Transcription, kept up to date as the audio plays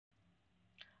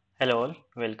Hello all,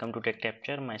 welcome to Tech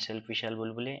Capture. Myself Vishal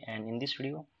Bulbule, and in this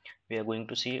video we are going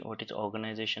to see what is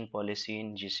organization policy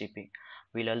in GCP.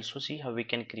 We'll also see how we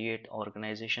can create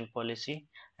organization policy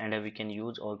and how we can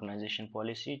use organization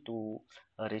policy to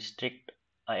restrict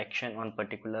action on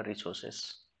particular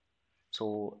resources.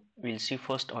 So we'll see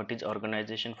first what is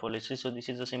organization policy. So this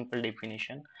is a simple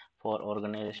definition for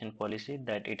organization policy,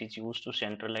 that it is used to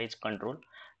centralize control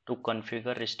to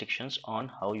configure restrictions on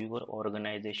how your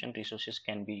organization resources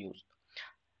can be used.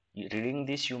 Reading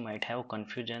this you might have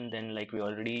confusion, then like we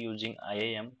already using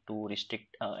IAM to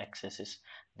restrict accesses,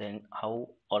 then how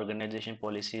organization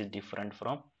policy is different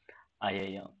from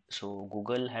IAM. So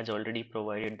Google has already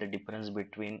provided the difference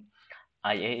between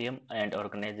IAM and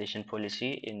organization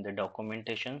policy in the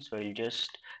documentation, so I'll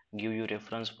just give you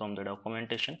reference from the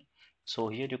documentation. So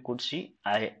here you could see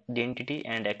identity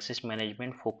and access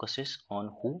management focuses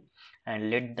on who and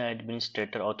let the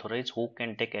administrator authorize who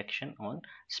can take action on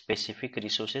specific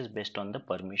resources based on the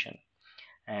permission,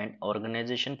 and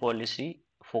organization policy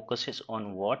focuses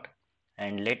on what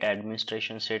and let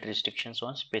administration set restrictions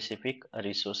on specific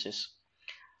resources.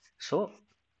 So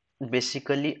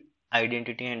basically,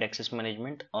 identity and access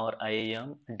management or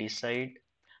IAM decide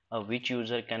which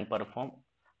user can perform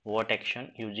what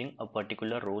action using a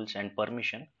particular roles and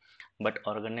permission, but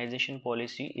organization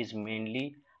policy is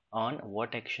mainly on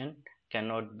what action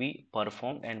cannot be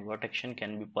performed and what action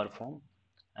can be performed,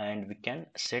 and we can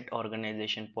set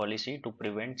organization policy to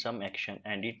prevent some action,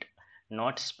 and it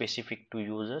not specific to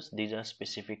users, these are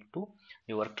specific to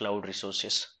your cloud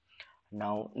resources.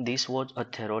 Now this was a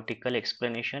theoretical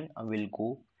explanation. I will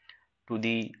go to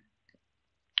the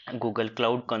Google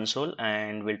Cloud Console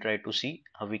and we'll try to see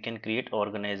how we can create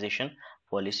organization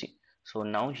policy. So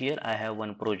now here I have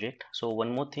one project. So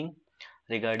one more thing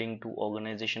regarding to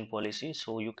organization policy.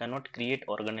 So you cannot create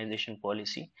organization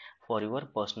policy for your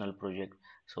personal project.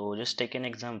 So just take an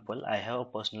example. I have a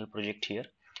personal project here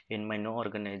in my no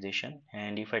organization,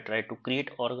 and if I try to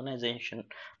create organization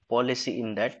policy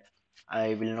in that,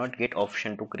 I will not get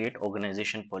option to create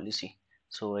organization policy.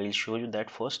 So I'll show you that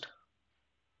first.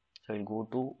 So I'll go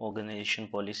to organization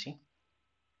policy,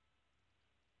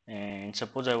 and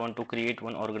suppose I want to create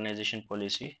one organization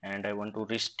policy and I want to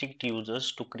restrict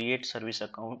users to create service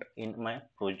account in my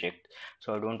project.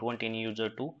 So I don't want any user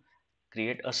to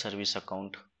create a service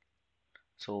account.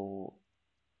 So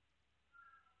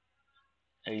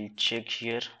I'll check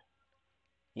here.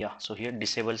 Yeah, so here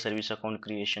disable service account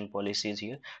creation policies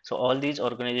here. So all these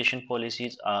organization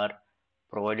policies are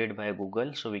provided by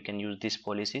Google, so we can use these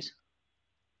policies.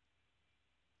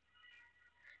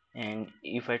 And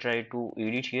if I try to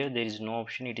edit here, there is no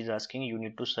option. It is asking you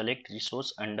need to select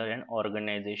resource under an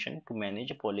organization to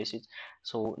manage policies.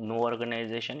 So no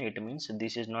organization, it means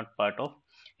this is not part of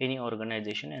any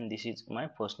organization and this is my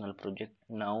personal project.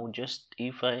 Now just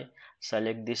if I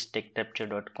select this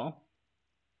techcapture.com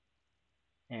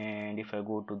and if I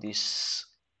go to this,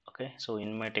 okay, so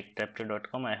in my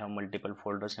techcapture.com I have multiple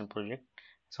folders and project.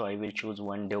 So I will choose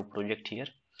one dev project here,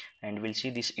 and we'll see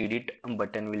this edit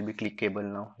button will be clickable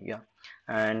now. Yeah,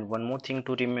 and one more thing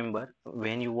to remember,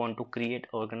 when you want to create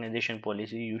organization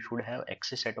policy, you should have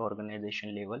access at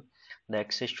organization level. The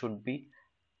access should be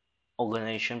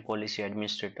organization policy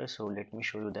administrator. So let me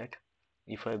show you that.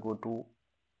 If I go to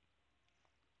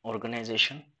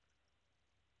organization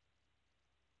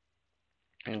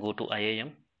and go to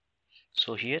IAM,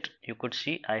 so here you could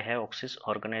see I have access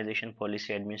organization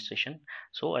policy administration,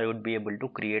 so I would be able to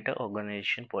create a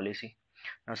organization policy.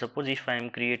 Now suppose if I am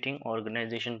creating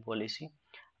organization policy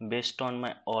based on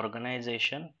my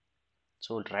organization,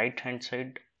 so right hand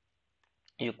side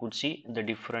you could see the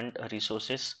different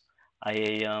resources,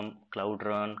 IAM, cloud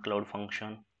run, cloud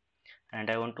function, and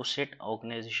I want to set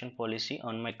organization policy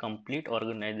on my complete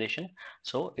organization,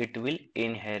 so it will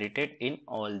inherit it in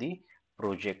all the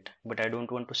project, but I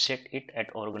don't want to set it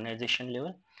at organization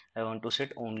level. I want to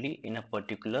set only in a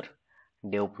particular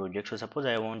dev project. So suppose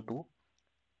I want to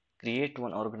create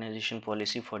one organization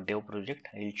policy for dev project.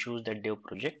 I'll choose that dev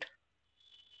project.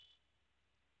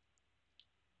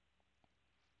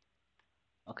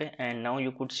 Okay, and now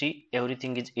you could see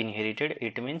everything is inherited.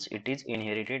 It means it is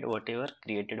inherited whatever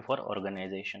created for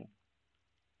organization.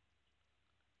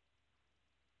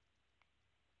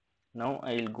 Now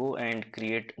I'll go and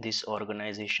create this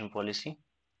organization policy.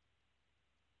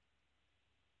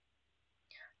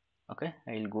 Okay,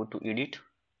 I'll go to edit,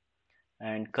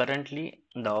 and currently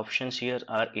the options here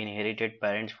are inherited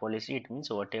parents policy. It means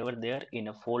whatever they are in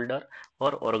a folder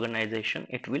or organization,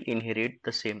 it will inherit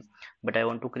the same, but I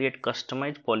want to create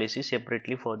customized policy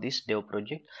separately for this dev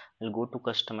project. I'll go to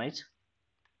customize,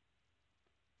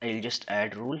 I'll just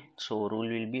add rule. So rule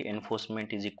will be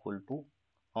enforcement is equal to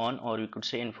on, or we could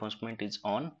say enforcement is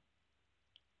on.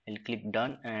 I'll click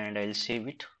done and I'll save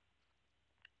it.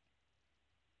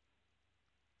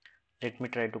 Let me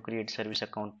try to create service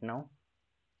account now.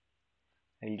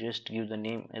 I'll just give the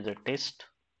name as a test,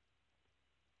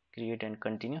 create and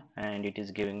continue, and it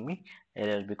is giving me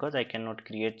error because I cannot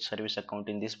create service account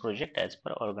in this project as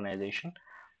per organization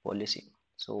policy.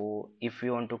 So if we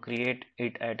want to create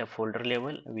it at a folder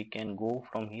level, we can go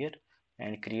from here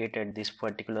and create at this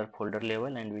particular folder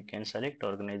level, and we can select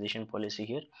organization policy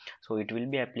here. So it will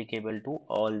be applicable to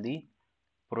all the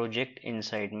project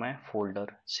inside my folder.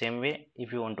 Same way,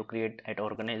 if you want to create at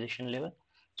organization level,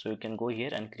 so you can go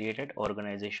here and create at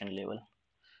organization level.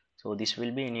 So this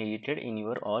will be inherited in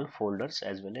your all folders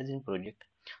as well as in project.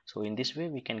 So in this way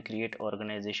we can create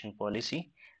organization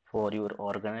policy for your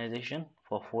organization,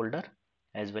 for folder,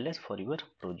 as well as for your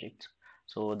projects.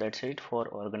 So that's it for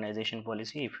organization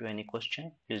policy. If you have any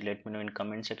question, please let me know in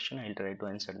comment section. I'll try to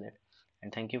answer that.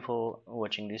 And thank you for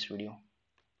watching this video.